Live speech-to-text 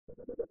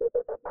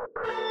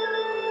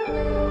Vítám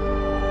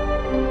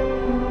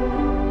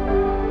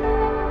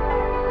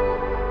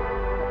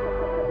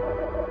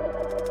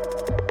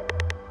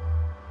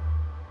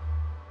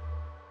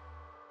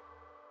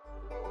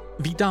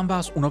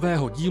vás u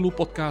nového dílu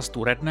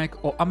podcastu Redneck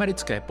o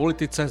americké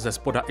politice ze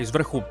spoda i z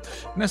vrchu.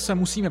 Dnes se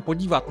musíme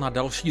podívat na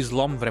další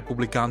zlom v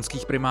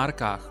republikánských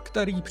primárkách,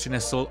 který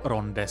přinesl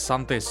Ron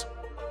DeSantis.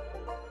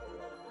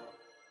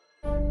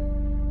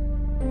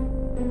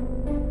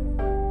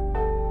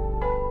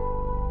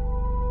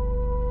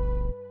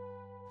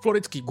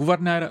 Floridský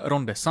guvernér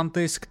Ron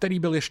DeSantis, který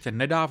byl ještě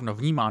nedávno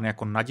vnímán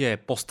jako naděje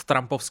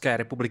posttrampovské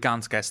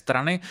republikánské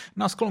strany,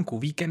 na sklonku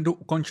víkendu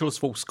ukončil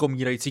svou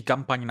skomírající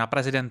kampaň na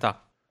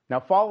prezidenta. Now,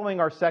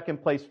 following our second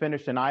place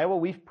finish in Iowa,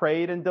 we've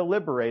prayed and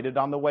deliberated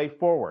on the way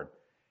forward.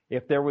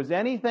 If there was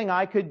anything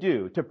I could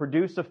do to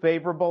produce a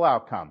favorable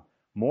outcome,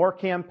 more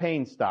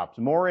campaign stops,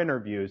 more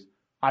interviews,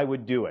 I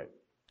would do it.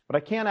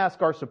 But I can't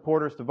ask our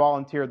supporters to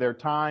volunteer their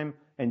time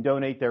and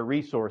donate their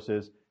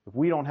resources if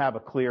we don't have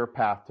a clear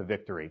path to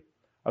victory.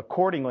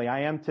 Accordingly,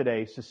 I am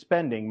today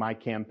suspending my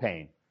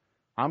campaign.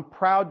 I'm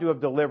proud to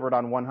have delivered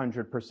on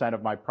 100%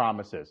 of my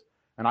promises.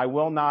 And I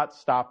will not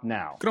stop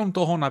now. Krom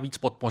toho navíc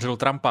podpořil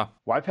Trumpa.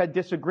 Well, I've had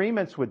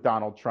disagreements with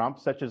Donald Trump,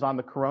 such as on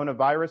the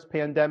coronavirus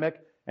pandemic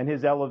and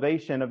his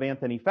elevation of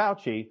Anthony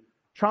Fauci.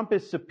 Trump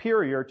is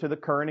superior to the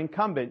current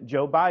incumbent,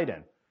 Joe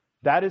Biden.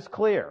 That is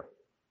clear.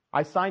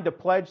 I signed a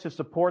pledge to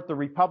support the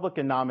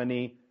Republican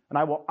nominee, and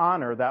I will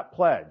honor that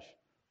pledge.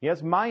 He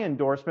has my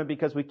endorsement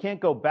because we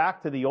can't go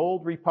back to the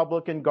old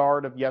Republican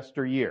guard of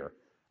yesteryear,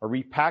 a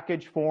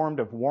repackaged form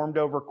of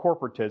warmed-over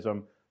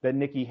corporatism that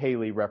Nikki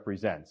Haley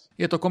represents.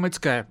 Je to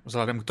komické,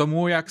 vzhledem k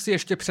tomu, jak si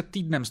ještě před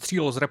týdnem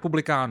střílel z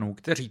republikánů,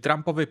 kteří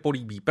Trumpovi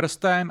políbí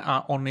prsten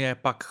a on je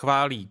pak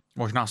chválí.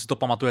 Možná si to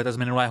pamatujete z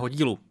minulého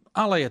dílu.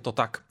 Ale je to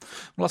tak.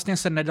 Vlastně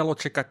se nedalo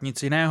čekat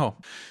nic jiného.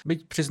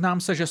 Byť přiznám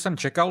se, že jsem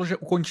čekal, že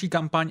ukončí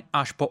kampaň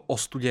až po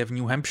ostudě v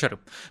New Hampshire.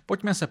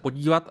 Pojďme se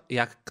podívat,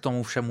 jak k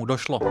tomu všemu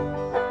došlo.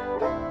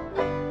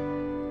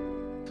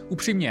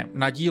 Upřímně,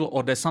 na díl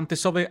o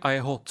DeSantisovi a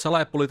jeho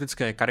celé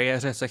politické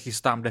kariéře se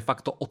chystám de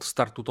facto od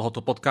startu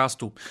tohoto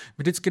podcastu.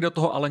 Vždycky do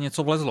toho ale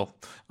něco vlezlo.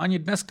 Ani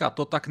dneska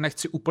to tak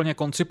nechci úplně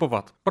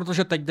koncipovat,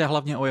 protože teď jde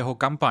hlavně o jeho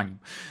kampaň.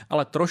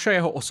 Ale troše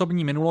jeho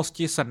osobní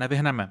minulosti se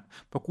nevyhneme.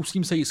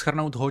 Pokusím se jí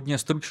shrnout hodně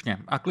stručně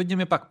a klidně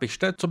mi pak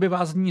pište, co by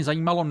vás z ní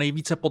zajímalo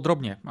nejvíce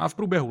podrobně. A v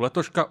průběhu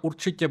letoška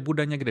určitě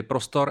bude někdy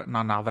prostor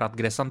na návrat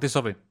k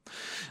DeSantisovi.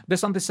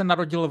 DeSantis se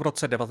narodil v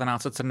roce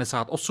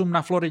 1978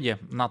 na Floridě.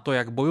 Na to,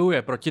 jak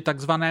bojuje proti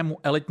takzvanému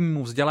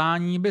elitnímu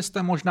vzdělání,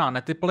 byste možná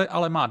netipli,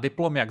 ale má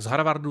diplom jak z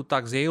Harvardu,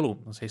 tak z Yaleu,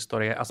 z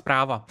historie a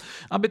správa.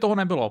 Aby toho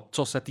nebylo,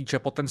 co se týče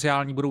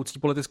potenciální budoucí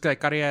politické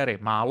kariéry,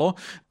 málo,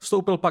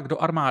 vstoupil pak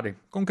do armády,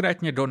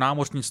 konkrétně do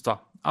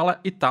námořnictva, ale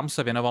i tam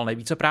se věnoval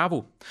nejvíce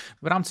právu.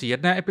 V rámci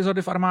jedné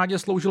epizody v armádě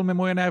sloužil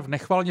mimo jiné v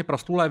nechvalně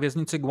proslulé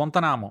věznici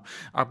Guantanamo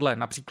a dle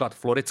například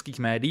floridských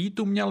médií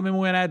tu měl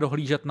mimo jiné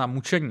dohlížet na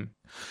mučení.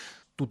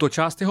 Tuto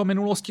část jeho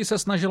minulosti se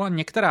snažila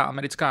některá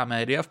americká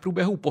média v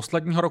průběhu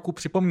posledního roku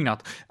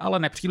připomínat, ale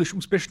nepříliš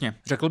úspěšně.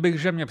 Řekl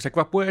bych, že mě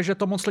překvapuje, že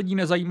to moc lidí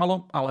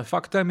nezajímalo, ale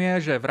faktem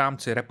je, že v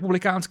rámci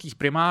republikánských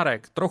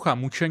primárek trocha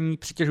mučení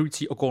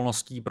přitěžující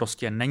okolností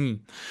prostě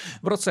není.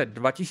 V roce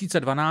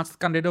 2012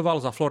 kandidoval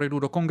za Floridu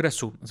do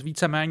kongresu s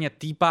víceméně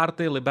Tea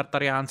Party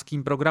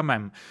libertariánským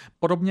programem.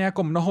 Podobně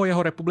jako mnoho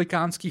jeho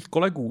republikánských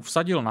kolegů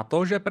vsadil na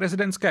to, že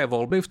prezidentské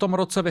volby v tom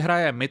roce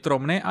vyhraje Mitt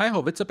Romney a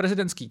jeho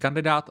viceprezidentský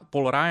kandidát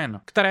Paul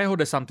Ryan, kterého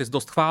DeSantis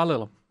dost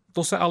chválil.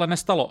 To se ale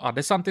nestalo a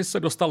DeSantis se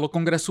dostal do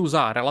kongresu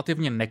za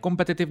relativně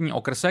nekompetitivní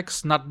okrsek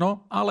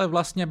snadno, ale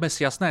vlastně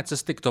bez jasné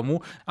cesty k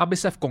tomu, aby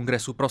se v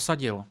kongresu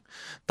prosadil.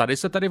 Tady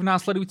se tedy v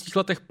následujících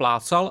letech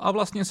plácal a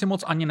vlastně si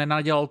moc ani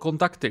nenadělal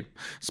kontakty.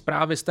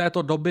 Zprávy z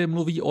této doby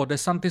mluví o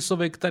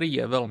DeSantisovi, který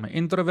je velmi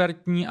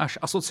introvertní až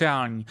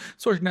asociální,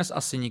 což dnes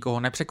asi nikoho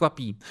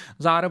nepřekvapí.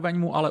 Zároveň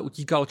mu ale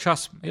utíkal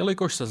čas,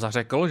 jelikož se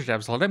zařekl, že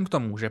vzhledem k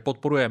tomu, že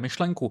podporuje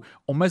myšlenku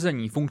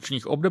omezení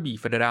funkčních období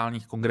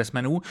federálních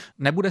kongresmenů,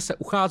 nebude se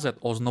ucházet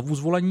o znovu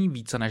zvolení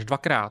více než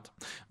dvakrát.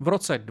 V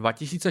roce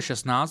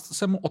 2016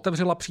 se mu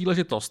otevřela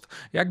příležitost,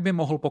 jak by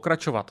mohl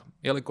pokračovat,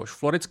 jelikož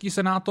floridský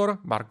senátor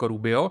Marco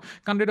Rubio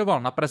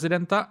kandidoval na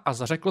prezidenta a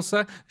zařekl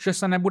se, že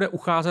se nebude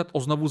ucházet o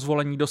znovu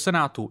zvolení do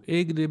Senátu,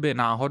 i kdyby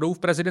náhodou v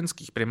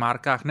prezidentských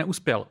primárkách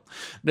neuspěl.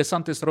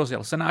 DeSantis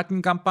rozjel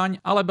senátní kampaň,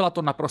 ale byla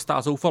to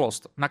naprostá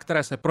zoufalost, na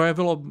které se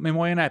projevilo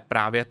mimo jiné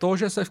právě to,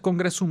 že se v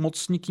kongresu moc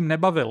s nikým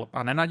nebavil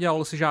a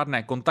nenadělal si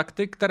žádné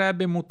kontakty, které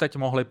by mu teď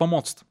mohly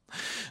pomoct.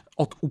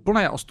 Od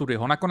úplné ostudy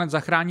ho nakonec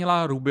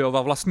zachránila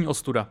Rubiova vlastní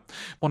ostuda.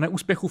 Po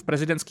neúspěchu v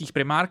prezidentských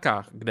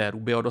primárkách, kde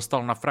Rubio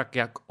dostal na frak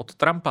jak od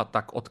Trumpa,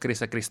 tak od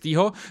Chrise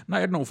Christieho,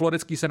 najednou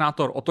floridský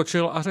senátor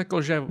otočil a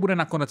řekl, že bude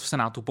nakonec v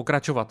Senátu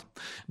pokračovat.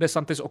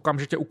 DeSantis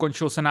okamžitě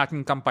ukončil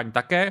senátní kampaň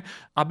také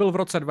a byl v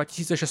roce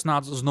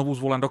 2016 znovu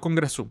zvolen do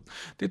kongresu.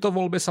 Tyto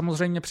volby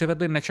samozřejmě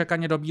přivedly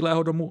nečekaně do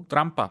Bílého domu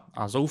Trumpa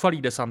a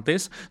zoufalý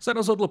DeSantis se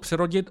rozhodl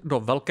přirodit do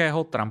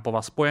velkého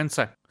Trumpova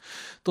spojence.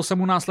 To se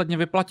mu následně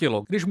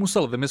vyplatilo, když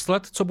musel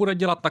vymyslet, co bude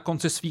dělat na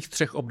konci svých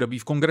 3 období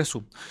v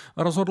kongresu.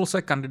 Rozhodl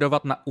se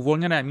kandidovat na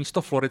uvolněné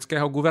místo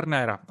floridského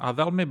guvernéra a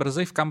velmi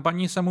brzy v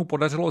kampani se mu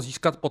podařilo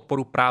získat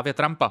podporu právě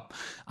Trumpa.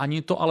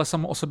 Ani to ale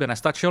samo o sobě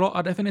nestačilo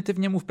a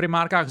definitivně mu v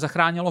primárkách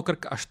zachránilo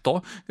krk až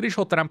to, když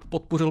ho Trump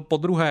podpořil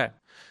podruhé.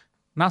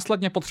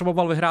 Následně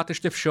potřeboval vyhrát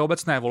ještě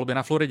všeobecné volby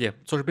na Floridě,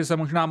 což by se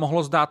možná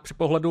mohlo zdát při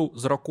pohledu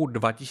z roku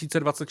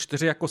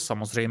 2024 jako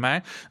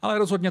samozřejmé, ale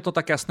rozhodně to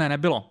tak jasné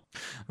nebylo.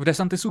 V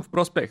DeSantisův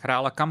prospěch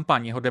hrála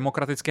kampaň jeho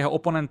demokratického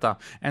oponenta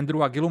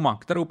Andrewa Gilluma,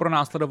 kterou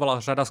pronásledovala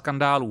řada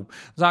skandálů.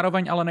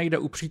 Zároveň ale nejde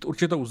upřít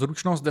určitou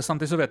zručnost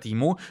DeSantisově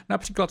týmu,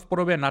 například v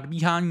podobě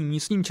nadbíhání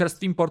místním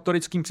čerstvým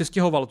portorickým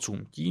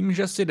přistěhovalcům, tím,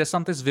 že si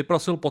DeSantis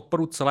vyprosil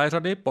podporu celé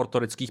řady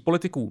portorických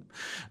politiků.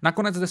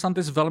 Nakonec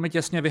DeSantis velmi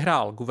těsně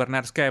vyhrál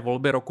guvernérské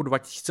volby roku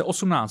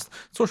 2018,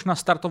 což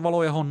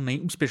nastartovalo jeho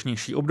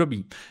nejúspěšnější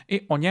období.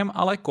 I o něm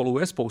ale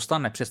koluje spousta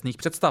nepřesných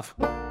představ.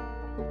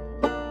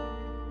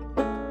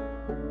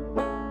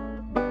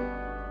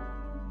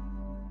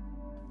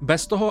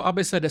 Bez toho,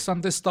 aby se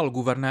DeSantis stal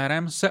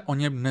guvernérem, se o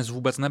něm dnes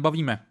vůbec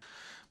nebavíme.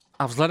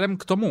 A vzhledem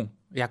k tomu,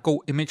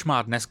 jakou image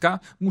má dneska,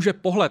 může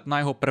pohled na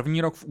jeho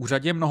první rok v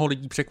úřadě mnoho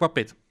lidí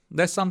překvapit.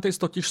 DeSantis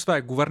totiž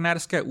své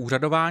guvernérské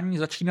úřadování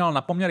začínal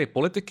na poměry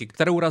politiky,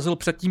 kterou razil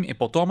předtím i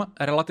potom,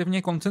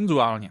 relativně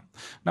konsenzuálně.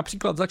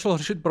 Například začal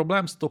řešit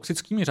problém s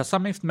toxickými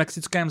řasami v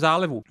Mexickém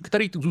zálivu,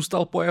 který tu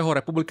zůstal po jeho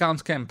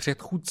republikánském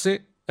předchůdci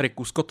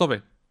Ricku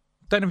Scottovi.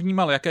 Ten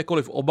vnímal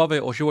jakékoliv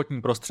obavy o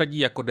životní prostředí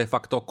jako de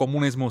facto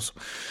komunismus.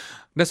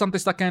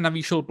 DeSantis také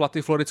navýšil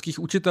platy floridských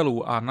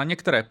učitelů a na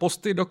některé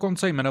posty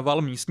dokonce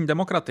jmenoval místní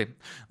demokraty.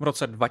 V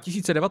roce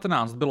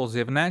 2019 bylo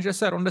zjevné, že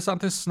se Ron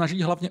DeSantis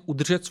snaží hlavně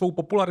udržet svou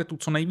popularitu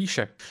co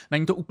nejvýše.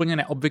 Není to úplně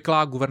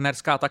neobvyklá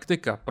guvernérská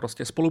taktika,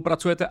 prostě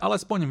spolupracujete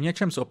alespoň v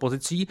něčem s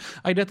opozicí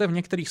a jdete v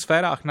některých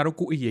sférách na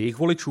ruku i jejich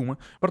voličům,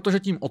 protože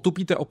tím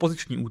otupíte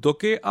opoziční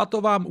útoky a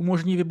to vám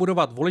umožní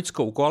vybudovat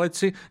voličskou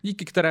koalici,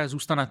 díky které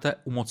zůstanete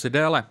u moci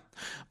déle.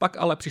 Pak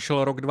ale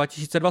přišel rok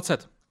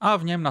 2020 a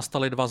v něm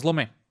nastaly 2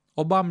 zlomy.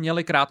 Oba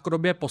měli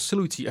krátkodobě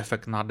posilující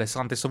efekt na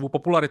DeSantisovu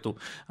popularitu,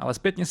 ale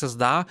zpětně se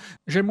zdá,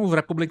 že mu v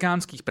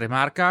republikánských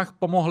primárkách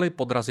pomohly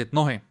podrazit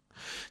nohy.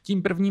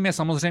 Tím prvním je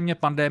samozřejmě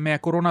pandemie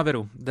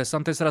koronaviru.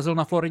 DeSantis razil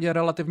na Floridě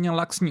relativně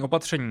laxní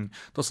opatření.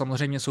 To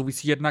samozřejmě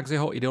souvisí jednak s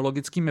jeho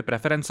ideologickými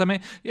preferencemi,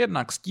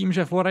 jednak s tím,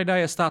 že Florida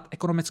je stát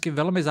ekonomicky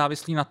velmi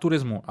závislý na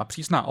turismu a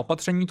přísná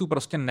opatření tu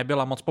prostě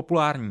nebyla moc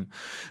populární.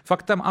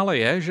 Faktem ale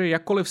je, že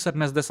jakkoliv se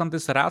dnes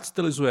DeSantis rád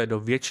stylizuje do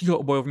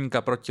většího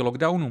bojovníka proti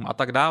lockdownům a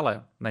tak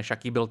dále, než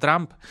jaký byl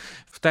Trump,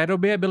 v té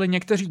době byli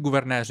někteří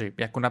guvernéři,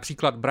 jako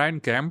například Brian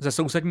Kemp ze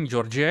sousední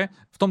Georgie,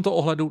 v tomto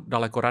ohledu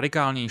daleko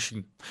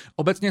radikálnější.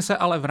 Obecně se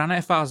ale v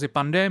rané fázi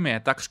pandemie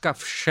takřka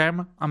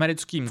všem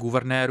americkým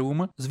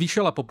guvernérům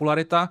zvýšila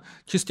popularita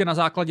čistě na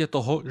základě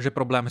toho, že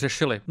problém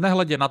řešili,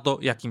 nehledě na to,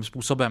 jakým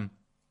způsobem.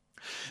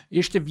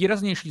 Ještě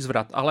výraznější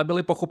zvrat ale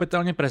byly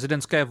pochopitelně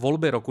prezidentské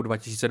volby roku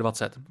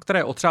 2020,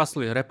 které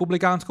otřásly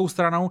republikánskou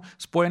stranou,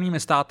 Spojenými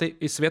státy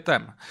i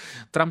světem.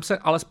 Trump se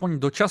alespoň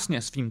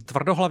dočasně svým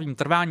tvrdohlavým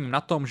trváním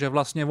na tom, že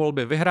vlastně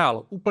volby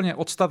vyhrál, úplně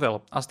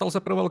odstavil a stal se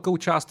pro velkou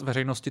část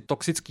veřejnosti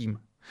toxickým.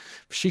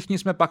 Všichni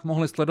jsme pak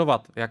mohli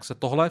sledovat, jak se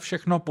tohle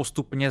všechno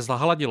postupně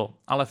zahladilo,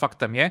 ale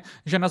faktem je,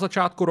 že na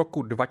začátku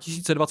roku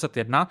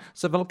 2021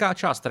 se velká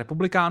část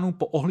republikánů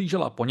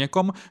poohlížela po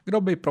někom,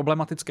 kdo by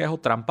problematického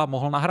Trumpa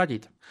mohl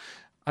nahradit.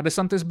 A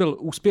DeSantis byl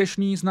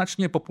úspěšný,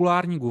 značně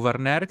populární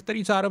guvernér,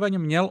 který zároveň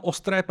měl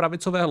ostré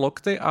pravicové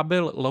lokty a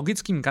byl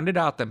logickým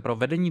kandidátem pro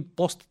vedení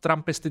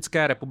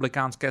posttrumpistické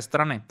republikánské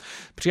strany.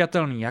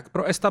 Přijatelný jak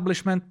pro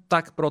establishment,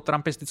 tak pro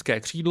trumpistické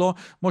křídlo,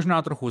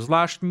 možná trochu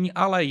zvláštní,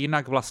 ale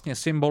jinak vlastně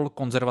symbol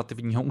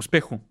konzervativního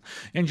úspěchu.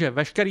 Jenže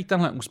veškerý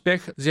tenhle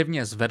úspěch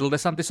zjevně zvedl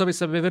DeSantisovi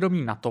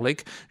sebevědomí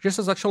natolik, že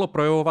se začalo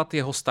projevovat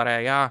jeho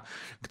staré já,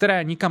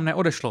 které nikam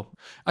neodešlo.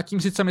 A tím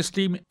sice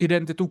myslím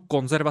identitu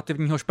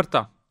konzervativního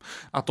šprta.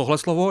 A tohle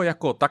slovo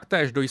jako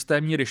taktéž do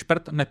jisté míry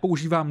šprt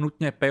nepoužívám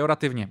nutně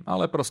pejorativně,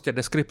 ale prostě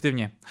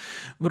deskriptivně.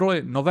 V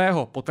roli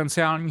nového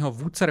potenciálního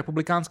vůdce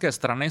republikánské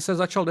strany se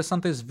začal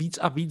DeSantis víc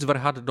a víc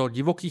vrhat do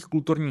divokých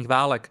kulturních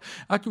válek,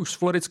 ať už s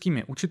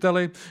floridskými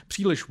učiteli,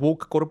 příliš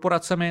woke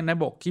korporacemi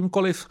nebo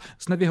kýmkoliv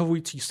s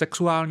nevyhovující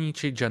sexuální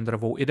či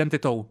genderovou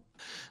identitou.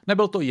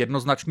 Nebyl to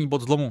jednoznačný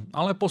bod zlomu,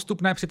 ale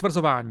postupné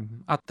přitvrzování.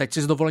 A teď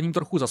si s dovolením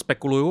trochu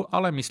zaspekuluju,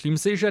 ale myslím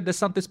si, že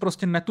DeSantis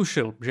prostě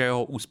netušil, že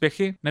jeho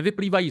úspěchy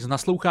nevyplývají z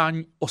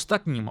naslouchání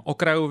ostatním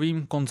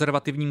okrajovým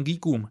konzervativním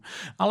geekům,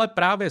 ale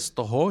právě z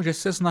toho, že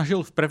se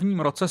snažil v prvním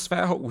roce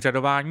svého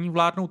úřadování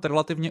vládnout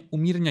relativně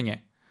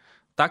umírněně.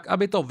 Tak,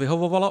 aby to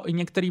vyhovovalo i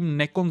některým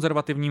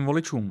nekonzervativním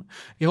voličům.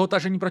 Jeho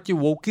tažení proti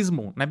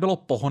wokeismu nebylo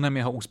pohonem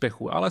jeho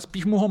úspěchu, ale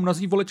spíš mu ho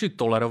mnozí voliči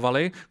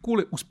tolerovali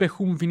kvůli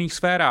úspěchům v jiných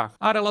sférách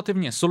a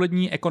relativně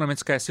solidní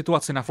ekonomické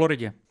situaci na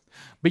Floridě.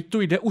 Byť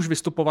tu jde už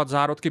vystupovat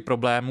zárodky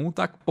problémů,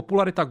 tak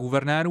popularita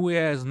guvernérů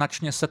je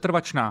značně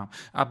setrvačná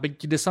a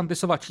byť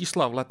DeSantisova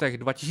čísla v letech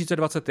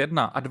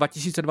 2021 a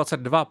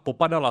 2022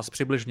 popadala z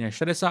přibližně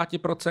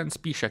 60%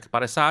 spíše k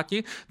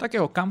 50%, tak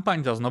jeho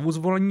kampaň za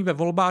znovuzvolení ve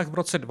volbách v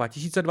roce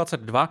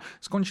 2022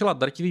 skončila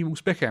drtivým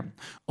úspěchem.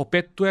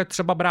 Opět tu je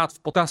třeba brát v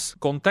potaz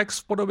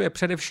kontext v podobě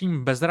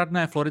především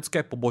bezradné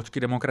floridské pobočky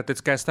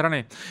demokratické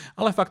strany.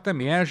 Ale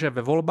faktem je, že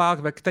ve volbách,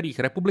 ve kterých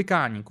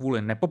republikáni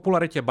kvůli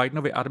nepopularitě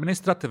Bidenovy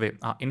administrativy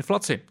a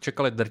inflaci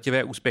čekali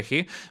drtivé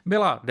úspěchy,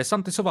 byla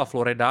DeSantisova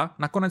Florida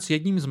nakonec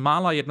jedním z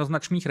mála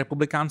jednoznačných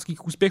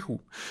republikánských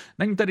úspěchů.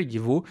 Není tedy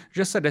divu,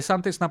 že se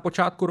DeSantis na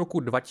počátku roku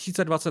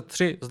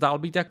 2023 zdál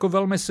být jako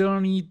velmi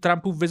silný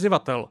Trumpův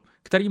vyzývatel,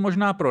 který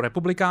možná pro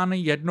republikány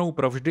jednou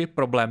provždy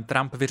problém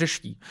Trump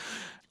vyřeší.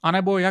 A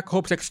nebo jak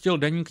ho překřtil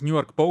deník New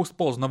York Post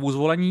po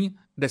znovuzvolení,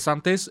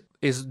 DeSantis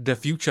is the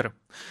future.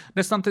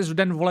 DeSantis v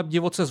den voleb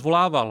divoce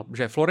zvolával,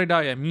 že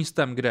Florida je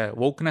místem, kde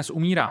wokeness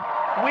umírá.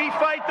 We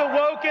fight the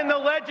woke in the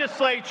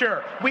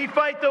legislature. We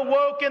fight the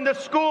woke in the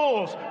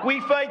schools. We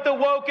fight the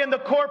woke in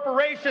the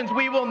corporations.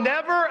 We will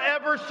never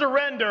ever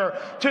surrender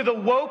to the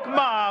woke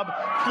mob.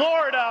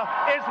 Florida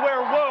is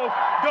where woke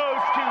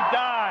goes to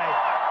die.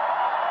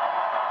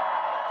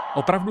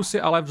 Opravdu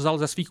si ale vzal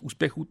ze svých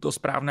úspěchů to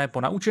správné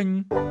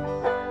ponaučení?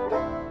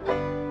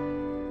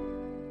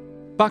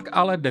 Pak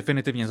ale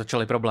definitivně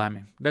začaly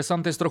problémy.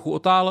 DeSantis trochu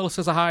otálel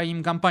se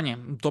zahájením kampaně.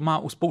 To má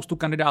u spoustu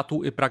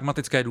kandidátů i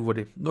pragmatické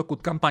důvody.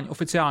 Dokud kampaň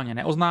oficiálně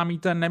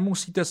neoznámíte,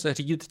 nemusíte se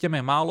řídit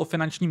těmi málo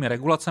finančními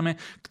regulacemi,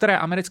 které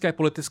americké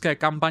politické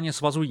kampaně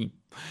svazují.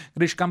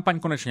 Když kampaň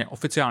konečně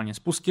oficiálně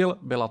spustil,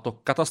 byla to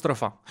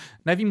katastrofa.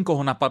 Nevím,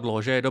 koho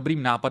napadlo, že je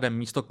dobrým nápadem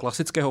místo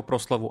klasického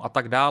proslovu a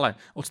tak dále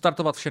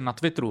odstartovat vše na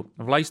Twitteru,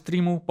 v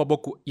livestreamu po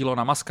boku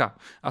Elona Muska.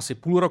 Asi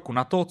půl roku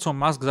na to, co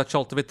Musk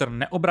začal Twitter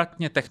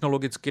neobratně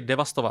technologicky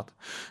devastovat.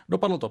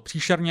 Dopadlo to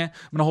příšerně,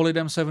 mnoho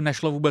lidem se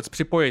nešlo vůbec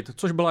připojit,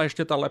 což byla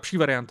ještě ta lepší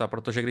varianta,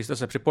 protože když jste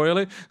se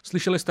připojili,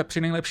 slyšeli jste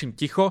při nejlepším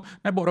ticho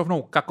nebo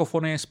rovnou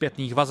kakofonii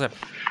zpětných vazeb.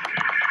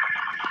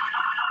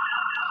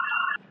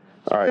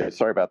 All right,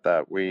 sorry about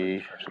that.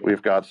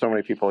 We've got so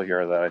many people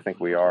here that I think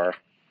we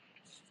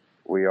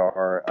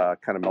are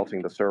kind of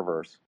melting the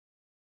servers.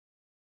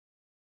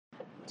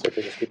 So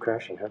they just keep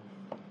crashing, huh?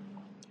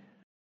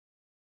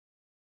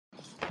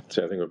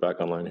 So I think we're back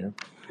online here.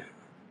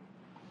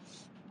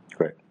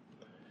 Great.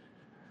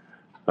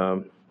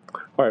 All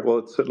right. Well,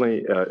 it's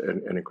certainly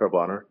an incredible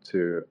honor to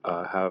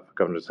have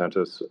Governor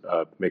DeSantis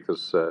make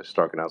this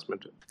stark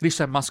announcement. Když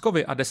se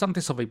Muskovi a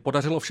DeSantisovi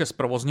podařilo vše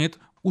zprovoznit,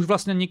 už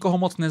vlastně nikoho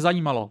moc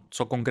nezajímalo,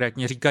 co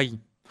konkrétně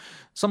říkají.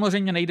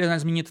 Samozřejmě nejde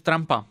nezmínit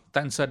Trumpa.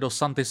 Ten se do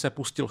Santise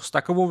pustil s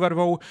takovou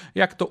vervou,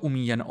 jak to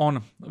umí jen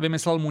on.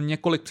 Vymyslel mu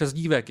několik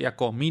přezdívek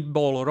jako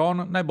Meatball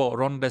Ron nebo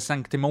Ron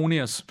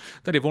DeSantis,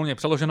 tedy volně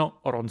přeloženo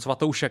Ron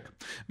Svatoušek.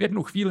 V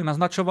jednu chvíli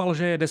naznačoval,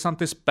 že je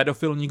DeSantis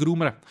pedofilní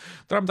groomer.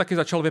 Trump taky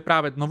začal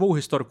vyprávět novou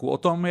historku o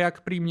tom,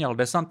 jak prý měl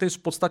DeSantis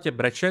v podstatě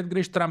brečet,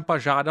 když Trumpa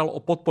žádal o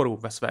podporu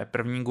ve své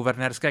první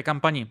guvernérské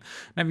kampani.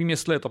 Nevím,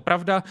 jestli je to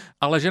pravda,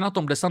 ale že na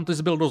tom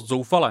DeSantis byl dost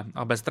zoufale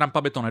a bez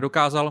Trumpa by to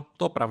nedokázal,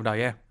 to pravda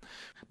je.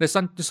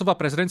 DeSantisova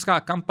prezidentská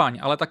kampaň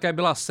ale také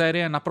byla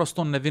série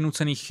naprosto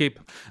nevynucených chyb.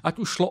 Ať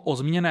už šlo o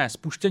zmíněné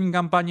spuštění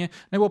kampaně,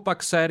 nebo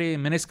pak sérii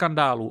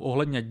miniskandálů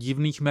ohledně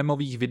divných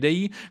memových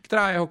videí,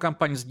 která jeho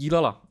kampaň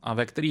sdílela a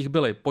ve kterých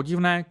byly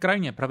podivné,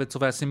 krajně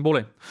pravicové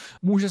symboly.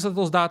 Může se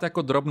to zdát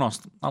jako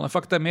drobnost, ale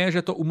faktem je,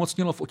 že to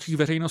umocnilo v očích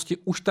veřejnosti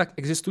už tak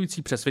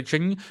existující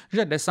přesvědčení,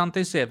 že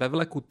DeSantis je ve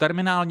vleku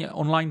terminálně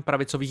online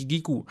pravicových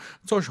geeků,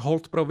 což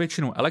hold pro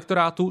většinu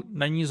elektorátu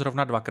není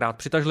zrovna dvakrát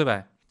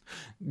přitažlivé.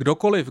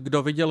 Kdokoliv,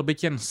 kdo viděl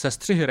byť jen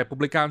sestřihy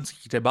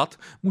republikánských debat,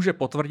 může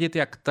potvrdit,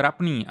 jak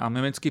trapný a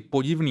mimicky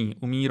podivný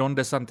umí Ron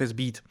DeSantis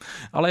být.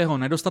 Ale jeho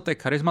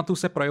nedostatek charizmatu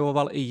se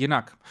projevoval i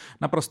jinak.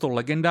 Naprosto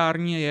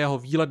legendární je jeho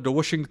výlet do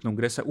Washingtonu,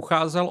 kde se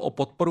ucházel o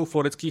podporu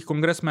floridských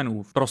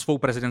kongresmenů pro svou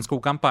prezidentskou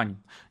kampaň.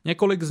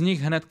 Několik z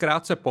nich hned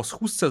krátce po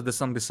schůzce s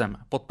DeSantisem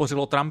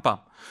podpořilo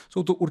Trumpa.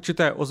 Jsou tu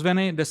určité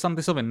ozvěny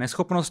DeSantisovy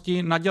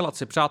neschopnosti nadělat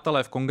si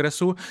přátelé v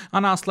kongresu a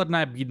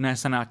následné bídné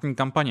senátní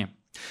kampaně.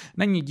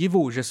 Není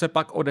divu, že se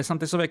pak o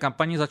DeSantisově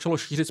kampani začalo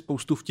šířit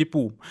spoustu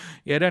vtipů.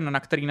 Jeden, na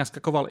který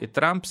naskakoval i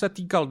Trump, se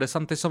týkal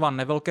DeSantisova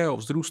nevelkého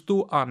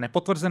vzrůstu a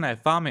nepotvrzené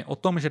fámy o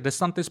tom, že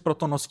DeSantis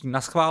proto nosí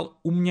naschvál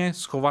umně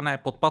schované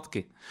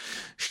podpatky.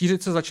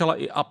 Šířit se začala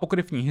i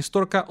apokryfní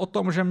historka o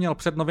tom, že měl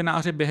před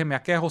novináři během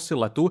jakéhosi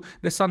letu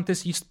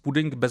DeSantis jíst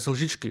puding bez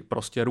lžičky,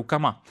 prostě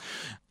rukama.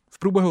 V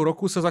průběhu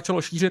roku se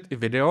začalo šířit i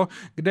video,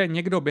 kde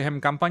někdo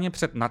během kampaně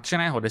před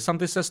nadšeného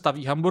DeSantise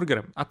staví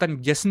hamburger a ten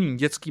děsným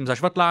dětským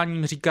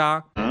zažvatláním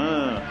říká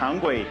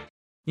Hungry.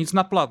 Nic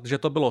naplat, že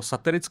to bylo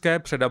satirické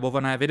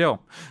předabované video.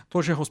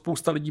 To, že ho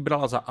spousta lidí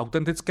brala za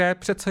autentické,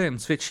 přece jen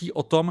svědčí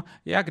o tom,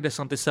 jak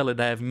DeSantise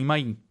lidé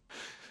vnímají.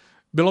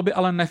 Bylo by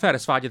ale nefér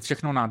svádět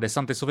všechno na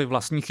DeSantisovi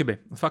vlastní chyby.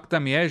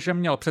 Faktem je, že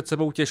měl před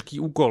sebou těžký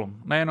úkol.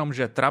 Nejenom,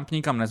 že Trump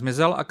nikam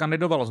nezmizel a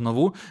kandidoval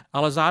znovu,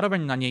 ale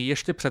zároveň na něj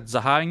ještě před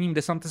zahájením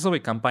DeSantisovy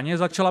kampaně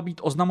začala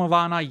být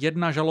oznamována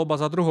jedna žaloba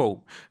za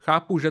druhou.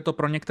 Chápu, že to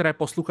pro některé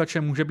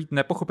posluchače může být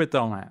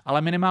nepochopitelné,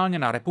 ale minimálně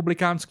na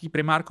republikánský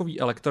primárkový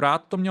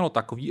elektorát to mělo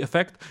takový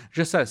efekt,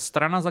 že se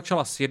strana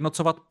začala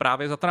sjednocovat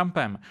právě za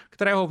Trumpem,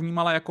 kterého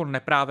vnímala jako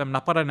neprávem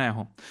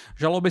napadeného.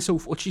 Žaloby jsou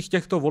v očích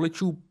těchto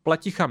voličů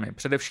pletichami,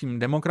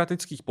 především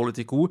demokratických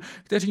politiků,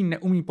 kteří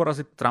neumí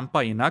porazit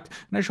Trumpa jinak,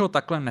 než ho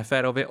takhle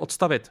neférově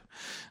odstavit.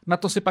 Na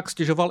to si pak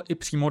stěžoval i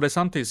přímo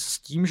DeSantis s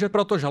tím, že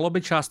proto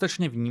žaloby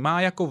částečně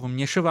vnímá jako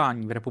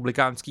vměšování v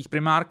republikánských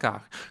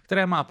primárkách,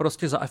 které má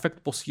prostě za efekt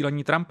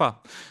posílení Trumpa.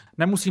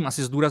 Nemusím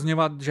asi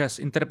zdůrazňovat, že s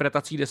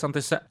interpretací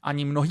DeSantise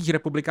ani mnohých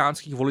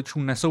republikánských voličů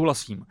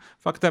nesouhlasím.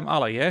 Faktem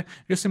ale je,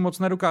 že si moc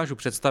nedokážu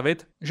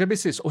představit, že by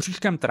si s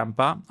oříškem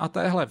Trumpa a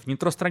téhle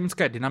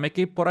vnitrostranické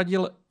dynamiky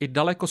poradil i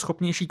daleko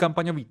schopnější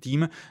kampaňový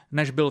tým,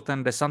 než byl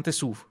ten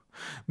DeSantisův.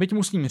 Byť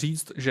musím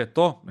říct, že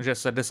to, že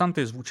se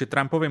DeSantis vůči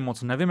Trumpovi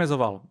moc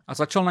nevymezoval a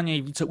začal na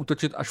něj více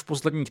útočit až v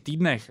posledních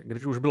týdnech,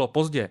 když už bylo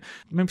pozdě,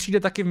 mi přijde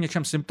taky v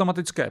něčem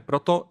symptomatické pro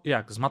to,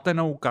 jak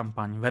zmatenou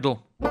kampaň vedl.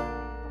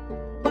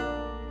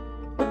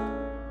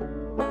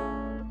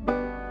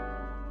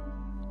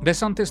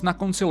 DeSantis na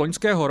konci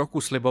loňského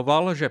roku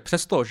sliboval, že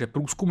přesto, že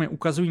průzkumy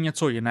ukazují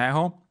něco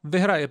jiného,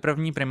 vyhraje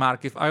první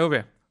primárky v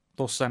Iowě.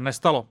 To se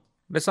nestalo.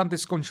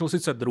 DeSantis skončil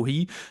sice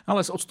druhý,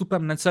 ale s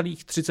odstupem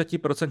necelých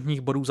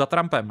 30% bodů za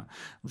Trumpem.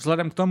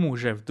 Vzhledem k tomu,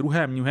 že v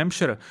druhém New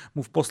Hampshire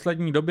mu v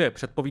poslední době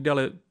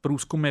předpovídaly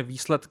průzkumy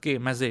výsledky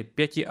mezi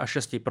 5 a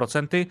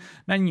 6%,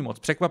 není moc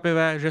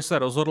překvapivé, že se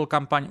rozhodl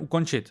kampaň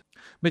ukončit.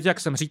 Byť jak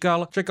jsem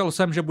říkal, čekal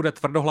jsem, že bude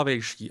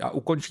tvrdohlavější a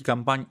ukončí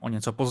kampaň o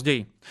něco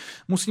později.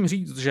 Musím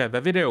říct, že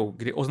ve videu,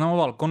 kdy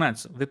oznamoval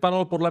konec,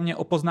 vypadal podle mě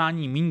o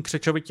poznání míň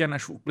křečovitě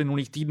než v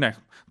uplynulých týdnech.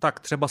 Tak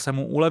třeba se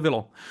mu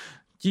ulevilo.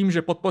 Tím,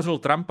 že podpořil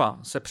Trumpa,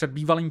 se před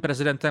bývalým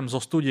prezidentem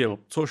zostudil,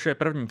 což je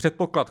první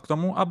předpoklad k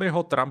tomu, aby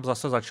ho Trump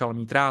zase začal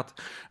mít rád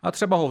a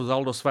třeba ho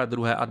vzal do své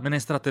druhé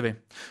administrativy.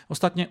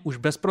 Ostatně už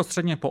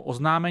bezprostředně po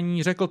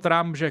oznámení řekl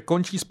Trump, že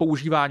končí s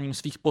používáním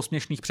svých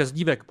posměšných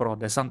přezdívek pro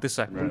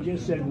DeSantise. Ron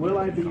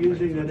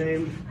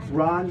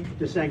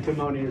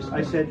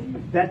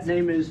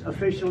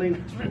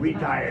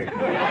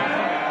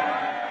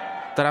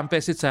Trump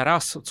je sice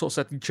ras, co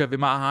se týče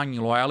vymáhání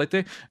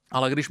loajality,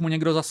 ale když mu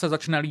někdo zase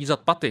začne lízat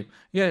paty,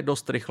 je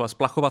dost rychle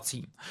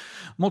splachovací.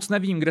 Moc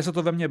nevím, kde se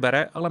to ve mně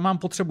bere, ale mám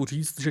potřebu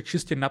říct, že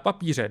čistě na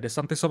papíře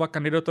DeSantisova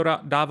kandidatura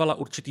dávala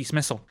určitý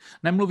smysl.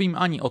 Nemluvím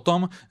ani o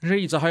tom, že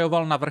ji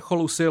zahajoval na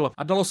vrcholu sil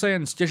a dalo se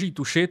jen stěží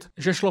tušit,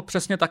 že šlo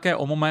přesně také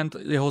o moment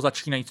jeho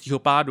začínajícího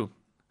pádu.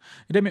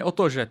 Jde mi o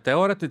to, že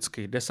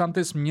teoreticky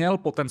DeSantis měl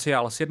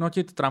potenciál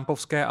sjednotit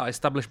trumpovské a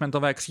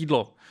establishmentové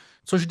křídlo,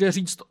 což jde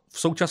říct v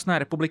současné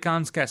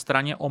republikánské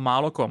straně o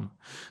málokom.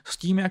 S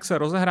tím, jak se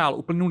rozehrál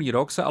uplynulý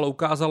rok, se ale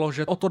ukázalo,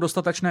 že o to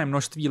dostatečné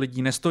množství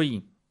lidí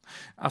nestojí.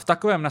 A v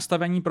takovém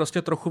nastavení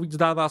prostě trochu víc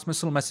dává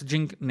smysl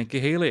messaging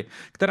Nikki Haley,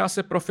 která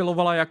se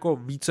profilovala jako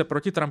více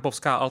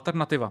protitrampovská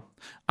alternativa.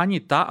 Ani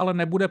ta ale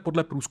nebude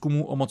podle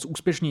průzkumů o moc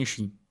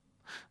úspěšnější.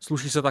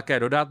 Sluší se také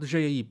dodat, že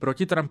její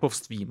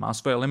protitrampovství má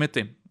svoje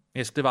limity.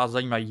 Jestli vás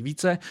zajímají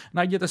více,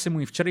 najděte si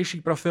můj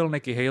včerejší profil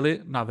Nikki Haley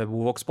na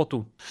webu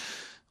Voxpotu.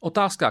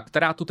 Otázka,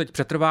 která tu teď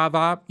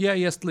přetrvává, je,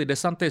 jestli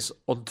DeSantis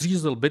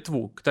odřízl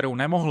bitvu, kterou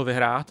nemohl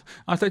vyhrát,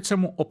 a teď se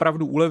mu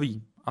opravdu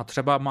uleví a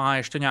třeba má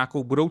ještě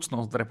nějakou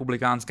budoucnost v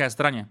republikánské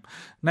straně.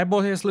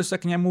 Nebo jestli se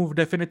k němu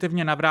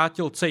definitivně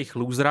navrátil cejch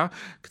lůzra,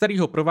 který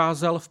ho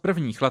provázel v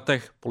prvních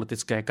letech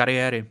politické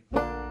kariéry.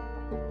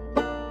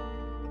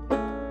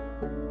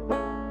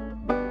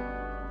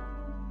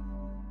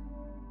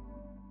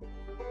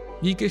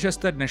 Díky, že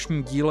jste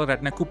dnešní díl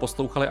Rednecku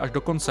poslouchali až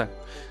do konce.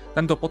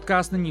 Tento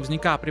podcast nyní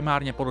vzniká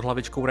primárně pod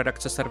hlavičkou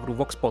redakce serveru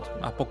Voxpot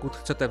a pokud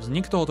chcete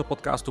vznik tohoto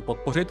podcastu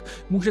podpořit,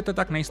 můžete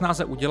tak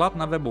nejsnáze udělat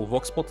na webu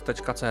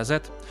voxpot.cz.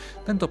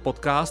 Tento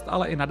podcast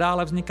ale i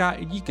nadále vzniká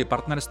i díky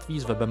partnerství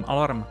s webem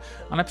Alarm.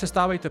 A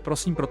nepřestávejte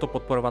prosím proto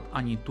podporovat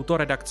ani tuto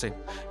redakci.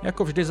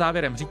 Jako vždy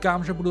závěrem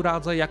říkám, že budu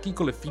rád za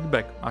jakýkoliv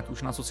feedback, ať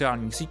už na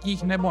sociálních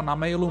sítích nebo na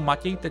mailu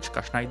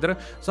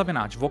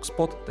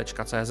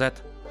matej.schneider@voxpot.cz.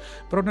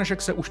 Pro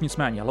dnešek se už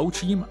nicméně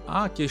loučím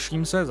a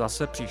těším se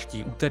zase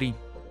příští úterý.